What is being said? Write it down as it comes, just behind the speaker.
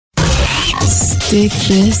Stick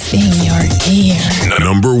this in your ear. The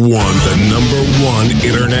number one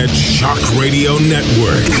internet shock radio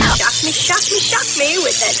network. Shock me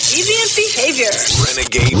with that deviant behavior.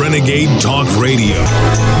 Renegade Talk Radio.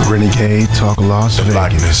 Renegade Talk Las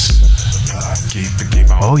Vegas.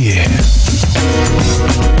 Oh yeah.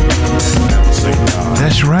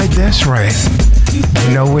 That's right.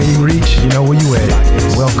 You know where you reach, you know where you at.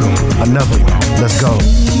 Welcome, another one. Let's go.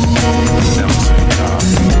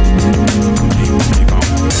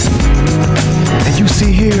 And you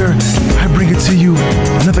see here, I bring it to you,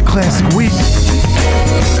 another classic week.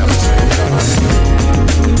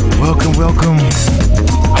 Welcome.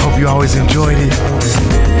 I hope you always enjoyed it.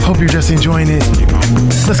 Hope you're just enjoying it.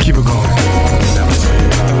 Let's keep it going.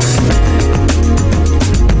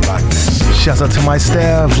 Shouts out to my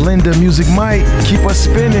staff, Linda, Music Mike. Keep us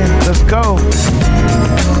spinning. Let's go.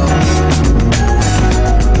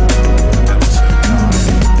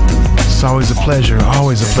 It's always a pleasure.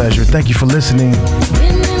 Thank you for listening.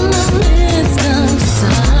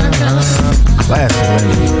 Classic,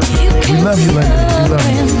 Linda. We love you, Linda. We love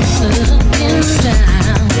you.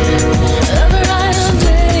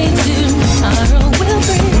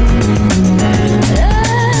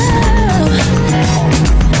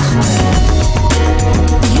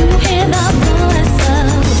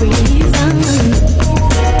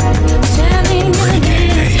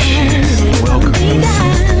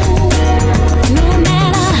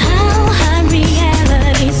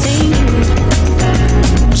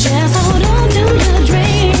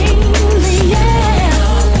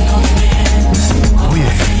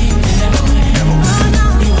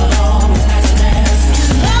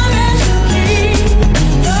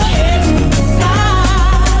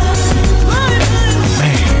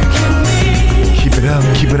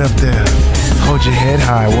 Keep it up there. Hold your head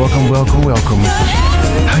high. Welcome.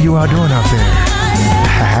 How you all doing out there?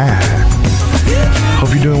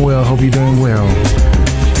 Hope you're doing well.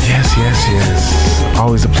 Yes.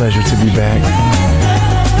 Always a pleasure to be back.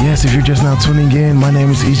 Yes, if you're just now tuning in, my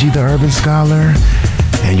name is E.G. the Urban Scholar,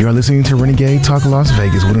 and you're listening to Renegade Talk Las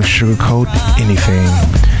Vegas. We don't sugarcoat anything.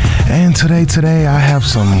 And today I have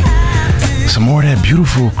some more of that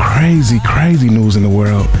beautiful, crazy news in the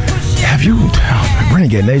world.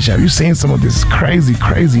 Renegade Nation, have you seen some of this crazy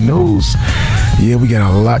news? Yeah, we got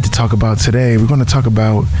a lot to talk about today. We're going to talk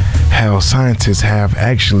about how scientists have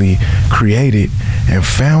actually created and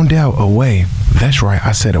found out a way. That's right,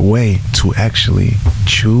 I said a way to actually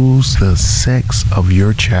choose the sex of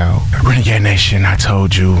your child. Renegade Nation, I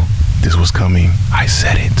told you this was coming. I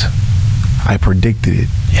said it. I predicted it.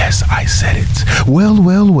 Yes, I said it.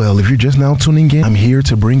 Well, if you're just now tuning in, I'm here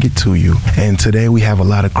to bring it to you. And today we have a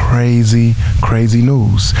lot of crazy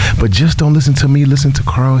news. But just don't listen to me. Listen to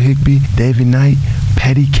Carl Higbee, David Knight,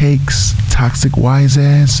 Patty Cakes, Toxic Wise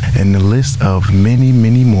Ass, and the list of many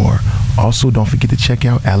more. Also, don't forget to check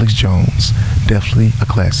out Alex Jones. Definitely a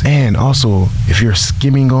classic. And also, if you're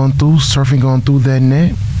surfing on through that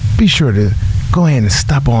net, be sure to go ahead and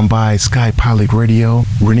stop on by Sky Pilot Radio,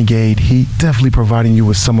 Renegade Heat, definitely providing you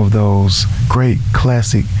with some of those great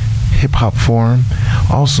classic hip-hop form.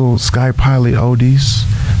 Also, Sky Pilot oldies,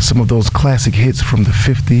 some of those classic hits from the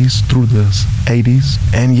 50s through the 80s.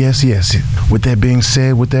 And yes, with that being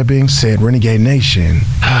said, Renegade Nation,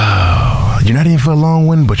 you're not in for a long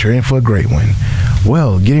one, but you're in for a great one.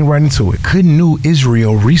 Well, getting right into it. Could new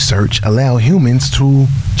Israel research allow humans to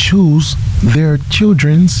choose their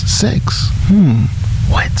children's sex?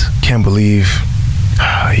 What? Can't believe.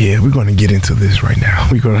 Yeah, we're going to get into this right now.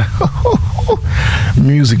 We're going to...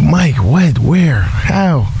 Music Mike, what? Where?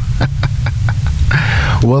 How?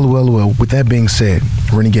 Well. With that being said,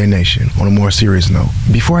 Renegade Nation, on a more serious note,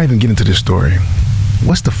 before I even get into this story,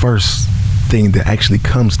 what's the first thing that actually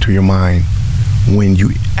comes to your mind when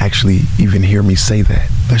you actually even hear me say that?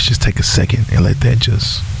 Let's just take a second and let that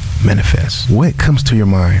just manifest. What comes to your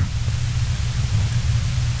mind?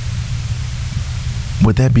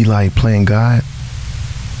 Would that be like playing God?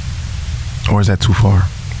 Or is that too far?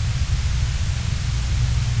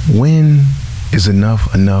 When is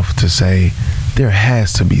enough to say there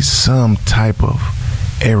has to be some type of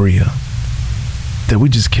area that we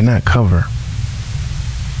just cannot cover?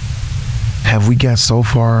 Have we got so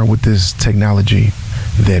far with this technology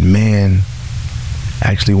that man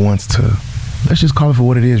actually wants to, let's just call it for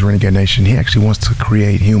what it is, Renegade Nation, he actually wants to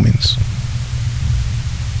create humans?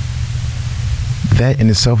 That in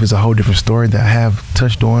itself is a whole different story that I have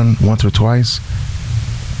touched on once or twice,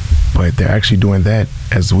 but they're actually doing that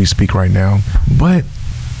as we speak right now. But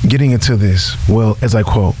getting into this, well, as I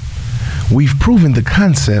quote, "We've proven the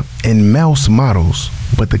concept in mouse models,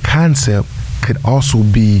 but the concept could also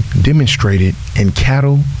be demonstrated in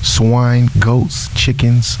cattle, swine, goats,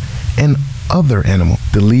 chickens, and other animals,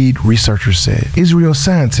 the lead researcher said. Israel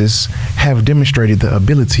scientists have demonstrated the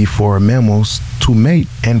ability for mammals to mate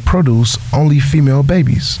and produce only female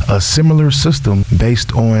babies. A similar system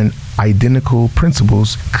based on identical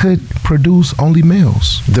principles could produce only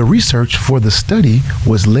males. The research for the study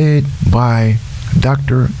was led by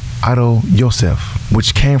Dr. Otto Yosef,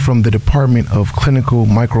 which came from the Department of Clinical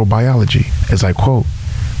Microbiology. As I quote,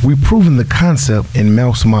 "We've proven the concept in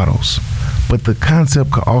mouse models, but the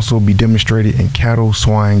concept could also be demonstrated in cattle,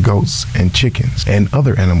 swine, goats, and chickens, and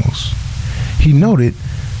other animals." He noted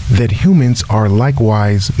that humans are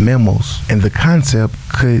likewise mammals, and the concept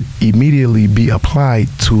could immediately be applied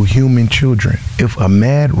to human children. If a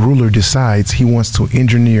mad ruler decides he wants to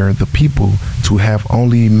engineer the people to have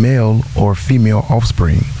only male or female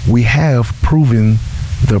offspring, we have proven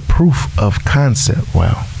the proof of concept.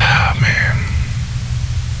 Wow. Oh, man.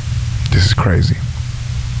 This is crazy.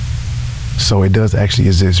 So it does actually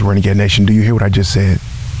exist, Renegade Nation. Do you hear what I just said?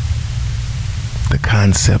 The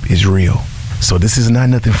concept is real. So this is not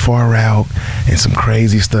nothing far out and some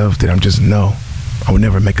crazy stuff that I would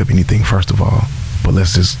never make up anything, first of all. But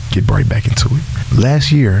let's just get right back into it.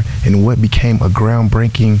 Last year, in what became a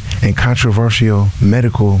groundbreaking and controversial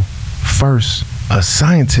medical first, a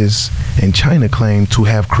scientist in China claimed to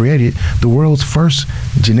have created the world's first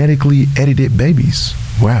genetically edited babies.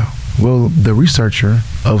 Wow. Well, the researcher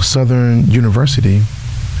of Southern University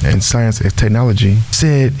in Science and Technology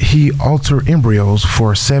said he altered embryos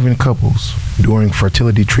for 7 couples during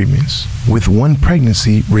fertility treatments, with 1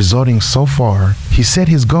 pregnancy resulting so far. He said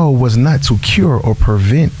his goal was not to cure or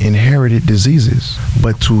prevent inherited diseases,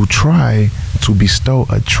 but to try to bestow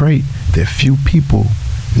a trait that few people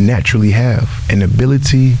naturally have: an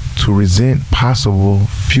ability to resist possible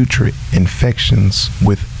future infections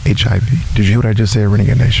with HIV. Did you hear what I just said,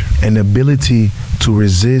 Renegade Nation? An ability to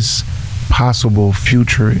resist possible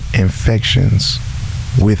future infections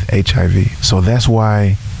with HIV. So that's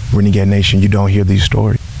why, Renegade Nation, you don't hear these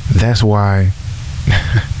stories. That's why,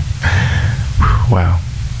 wow.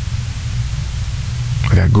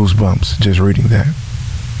 I got goosebumps just reading that.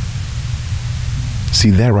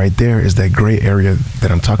 See, that right there is that gray area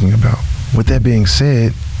that I'm talking about. With that being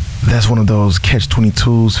said, that's one of those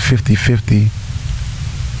catch-22s, 50-50.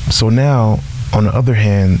 So now, on the other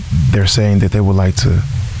hand, they're saying that they would like to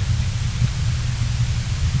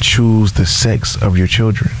choose the sex of your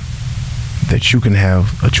children, that you can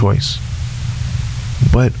have a choice.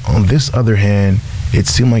 But on this other hand, it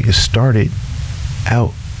seemed like it started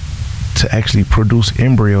out to actually produce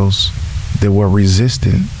embryos that were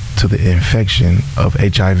resistant to the infection of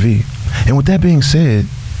HIV. And with that being said,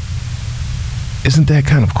 isn't that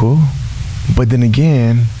kind of cool? But then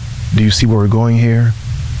again, do you see where we're going here?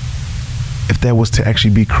 If that was to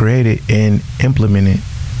actually be created and implemented,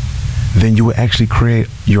 then you would actually create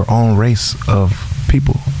your own race of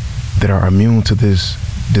people that are immune to this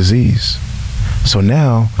disease. So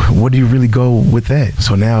now, what do you really go with that?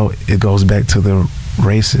 So now it goes back to the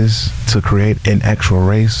races, to create an actual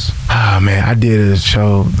race. Man, I did a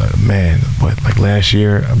show, like last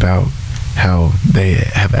year, about how they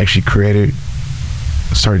have actually created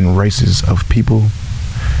certain races of people.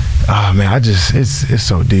 Man, it's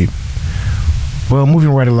so deep. Well, moving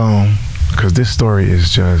right along, because this story is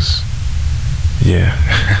just, yeah.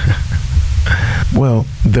 Well,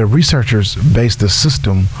 the researchers based the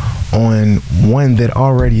system on one that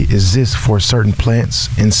already exists for certain plants,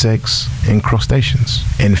 insects, and crustaceans,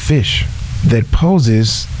 and fish, that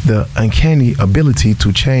poses the uncanny ability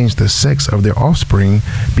to change the sex of their offspring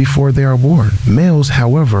before they are born. Males,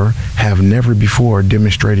 however, have never before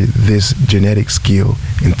demonstrated this genetic skill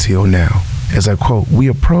until now. As I quote, "We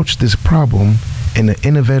approach this problem in an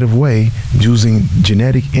innovative way using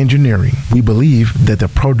genetic engineering. We believe that the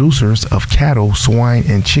producers of cattle, swine,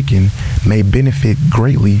 and chicken may benefit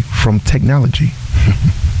greatly from technology."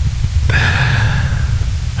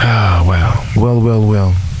 Oh, wow.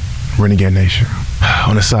 Well, Renegade Nation.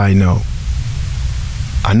 On a side note,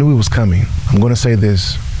 I knew it was coming. I'm going to say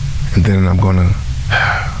this, and then I'm going to...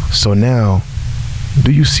 So now,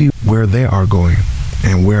 do you see where they are going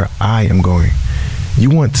and where I am going? You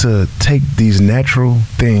want to take these natural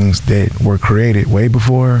things that were created way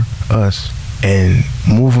before us and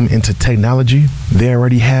move them into technology. They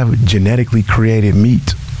already have genetically created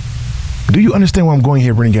meat. Do you understand where I'm going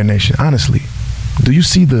here, Renegade Nation? Honestly, do you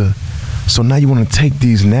see so now you want to take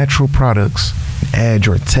these natural products and add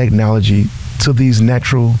your technology to these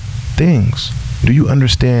natural things. Do you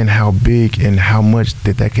understand how big and how much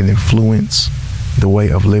that can influence the way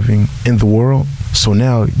of living in the world? So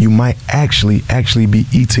now you might actually be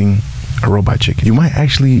eating a robot chicken. You might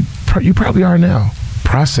actually, you probably are now.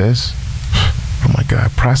 Processed. Oh my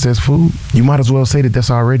God, processed food? You might as well say that that's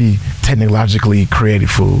already technologically created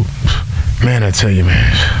food. Man, I tell you,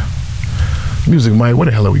 man. Music Mike, where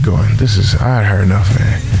the hell are we going? I heard enough,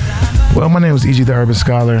 man. Well, my name is E.G. the Urban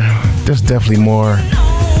Scholar. There's definitely more.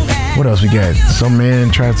 What else we got? Some man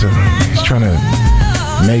he's trying to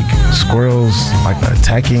make squirrels, like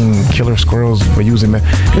attacking killer squirrels by using that.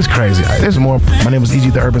 It's crazy. There's more. My name is E.G.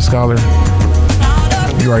 the Urban Scholar.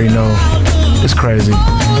 You already know. It's crazy.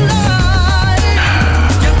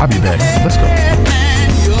 I'll be back. Let's go.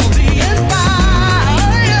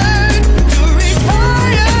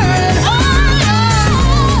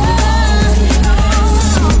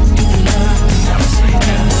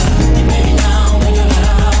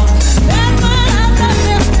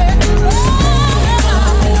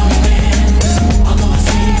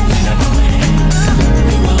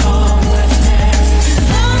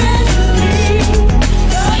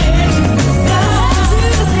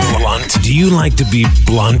 Do you like to be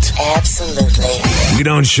blunt? Absolutely. We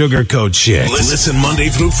don't sugarcoat shit. Listen Monday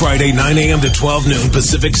through Friday, 9 a.m. to 12 noon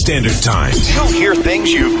Pacific Standard Time. You'll hear things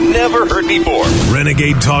you've never heard before.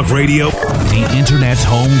 Renegade Talk Radio. The Internet's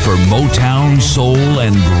home for Motown, soul,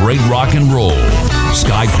 and great rock and roll.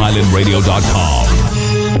 SkyPilotRadio.com.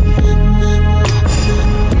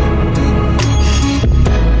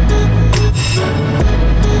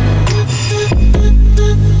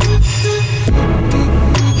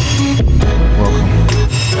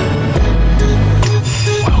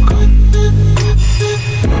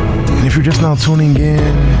 If you're just now tuning in,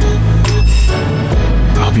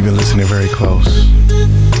 I hope you've been listening very close.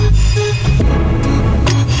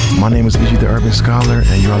 My name is E.G. the Urban Scholar,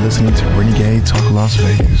 and you are listening to Renegade Talk Las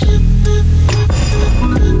Vegas.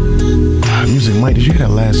 Music, Mike, did you hear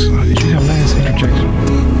that last interjection?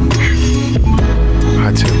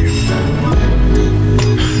 I tell you.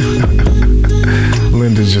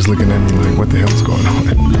 Linda's just looking at me like, what the hell is going on?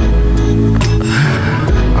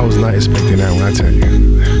 I was not expecting that one, I tell you.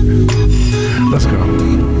 Let's go.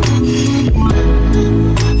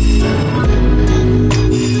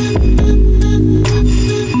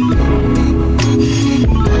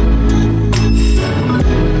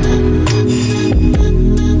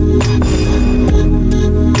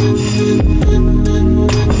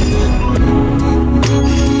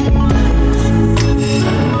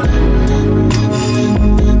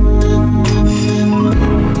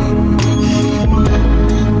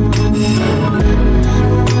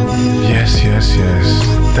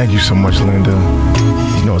 Thank you so much, Linda.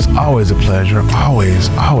 You know, it's always a pleasure. Always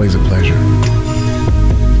a pleasure.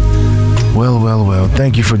 Well.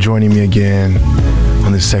 Thank you for joining me again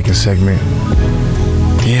on this second segment.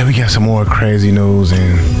 Yeah, we got some more crazy news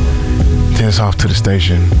and then it's off to the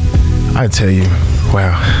station. I tell you,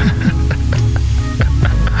 wow.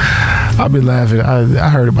 I've been laughing. I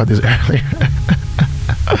heard about this earlier.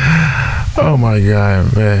 Oh my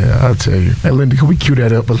God, man. I'll tell you. Hey, Linda, can we cue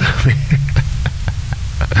that up a little bit?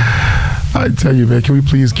 I tell you, man, can we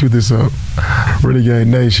please cue this up? Renegade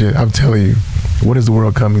Nation, I'm telling you, what is the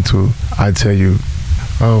world coming to? I tell you,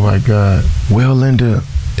 oh my God. Well, Linda,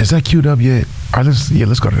 is that queued up yet? All right, let's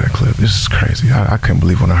go to that clip. This is crazy. I couldn't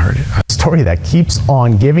believe when I heard it. Story that keeps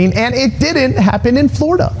on giving, and it didn't happen in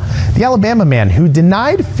Florida. The Alabama man who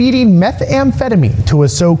denied feeding methamphetamine to a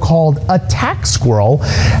so-called attack squirrel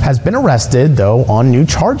has been arrested, though, on new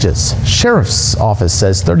charges. Sheriff's office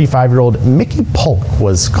says 35-year-old Mickey Polk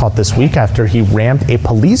was caught this week after he rammed a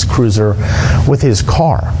police cruiser with his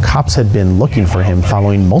car. Cops had been looking for him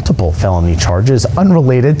following multiple felony charges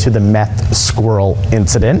unrelated to the meth squirrel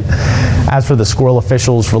incident. As for the squirrel,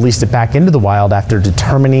 officials released it back into the wild after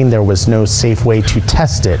determining there was no safe way to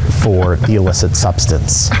test it for the illicit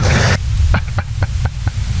substance.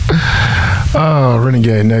 Oh,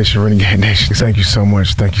 Renegade Nation. Thank you so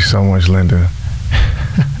much, Linda.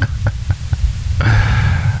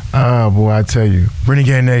 Oh, boy, I tell you.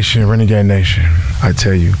 Renegade Nation. I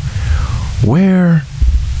tell you. Where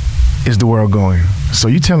is the world going? So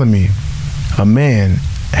you telling me a man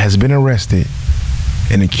has been arrested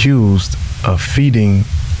and accused of feeding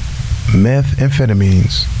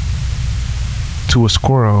methamphetamines to a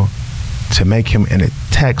squirrel to make him an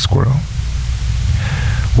attack squirrel.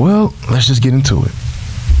 Well, let's just get into it.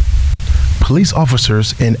 Police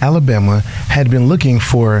officers in Alabama had been looking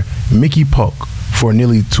for Mickey Polk for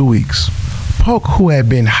nearly 2 weeks. Polk, who had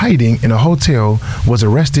been hiding in a hotel, was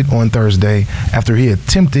arrested on Thursday after he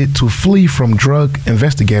attempted to flee from drug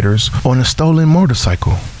investigators on a stolen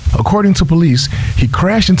motorcycle. According to police, he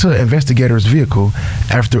crashed into an investigator's vehicle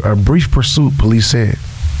after a brief pursuit, police said.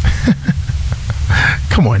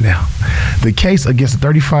 Come on now. The case against the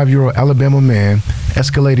 35-year-old Alabama man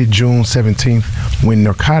escalated June 17th when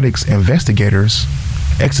narcotics investigators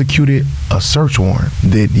executed a search warrant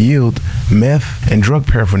that yielded meth and drug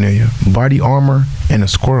paraphernalia, body armor, and a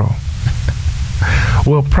squirrel.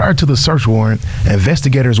 Well, prior to the search warrant,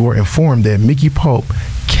 investigators were informed that Mickey Polk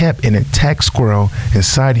kept an attack squirrel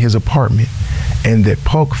inside his apartment and that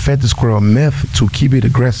Polk fed the squirrel meth to keep it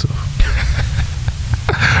aggressive.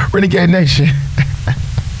 Renegade Nation.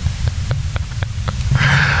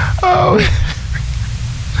 Oh,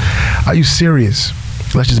 are you serious?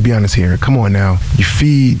 Let's just be honest here. Come on now. You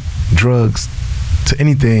feed drugs to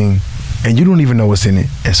anything and you don't even know what's in it.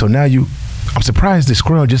 And so now I'm surprised the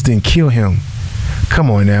squirrel just didn't kill him.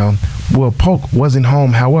 Come on now. Well, Polk wasn't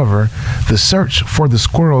home. However, the search for the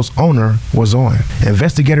squirrel's owner was on.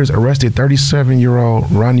 Investigators arrested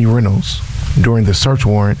 37-year-old Ronnie Reynolds during the search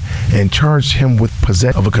warrant and charged him with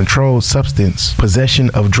possession of a controlled substance, possession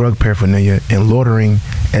of drug paraphernalia, and loitering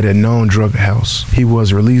at a known drug house. He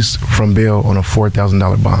was released from bail on a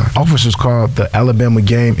 $4,000 bond. Officers called the Alabama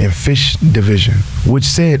Game and Fish Division, which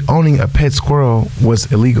said owning a pet squirrel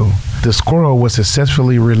was illegal. The squirrel was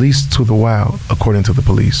successfully released to the wild, according to the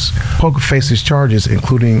police. Polk faces charges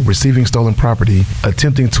including receiving stolen property,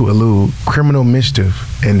 attempting to elude, criminal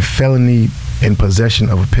mischief, and felony in possession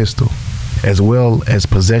of a pistol, as well as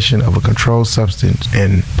possession of a controlled substance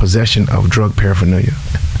and possession of drug paraphernalia.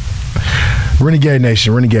 Renegade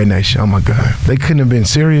Nation, oh my God. They couldn't have been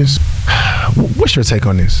serious. What's your take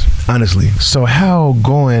on this, honestly? So how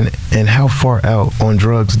going and how far out on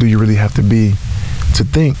drugs do you really have to be to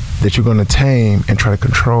think that you're gonna tame and try to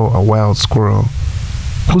control a wild squirrel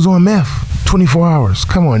who's on meth 24 hours?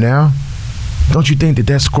 Come on now. Don't you think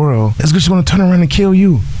that squirrel is just gonna turn around and kill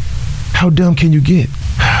you? How dumb can you get?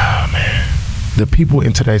 Oh, man. The people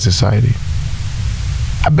in today's society,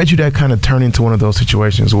 I bet you that kind of turned into one of those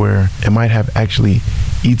situations where it might have actually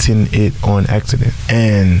eaten it on accident.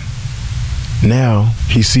 And now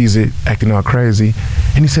he sees it acting all crazy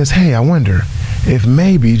and he says, hey, I wonder if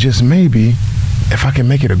maybe, just maybe, if I can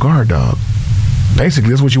make it a guard dog. Basically,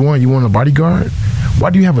 that's what you want. You want a bodyguard?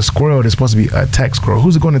 Why do you have a squirrel that's supposed to be an attack squirrel?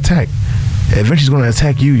 Who's it going to attack? Eventually it's going to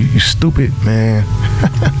attack you, you stupid man.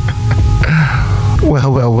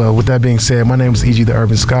 Well, with that being said, my name is E.G. the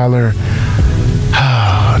Urban Scholar.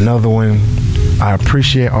 Another one. I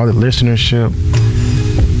appreciate all the listenership.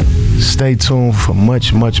 Stay tuned for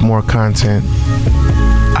much, much more content.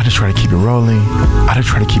 I just try to keep it rolling. I just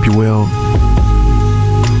try to keep you well.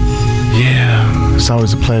 Yeah, it's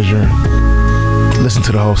always a pleasure. Listen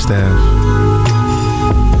to the whole staff.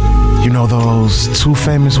 You know those two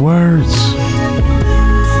famous words?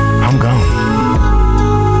 I'm gone.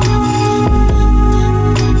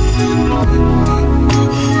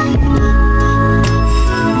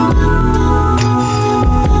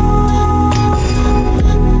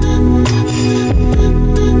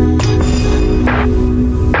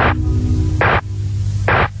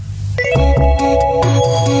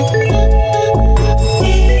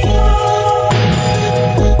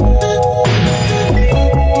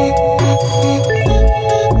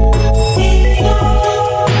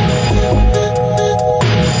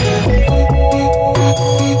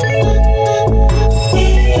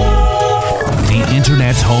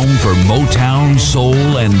 For Motown, soul,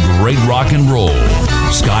 and great rock and roll.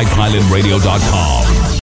 SkyPilotRadio.com.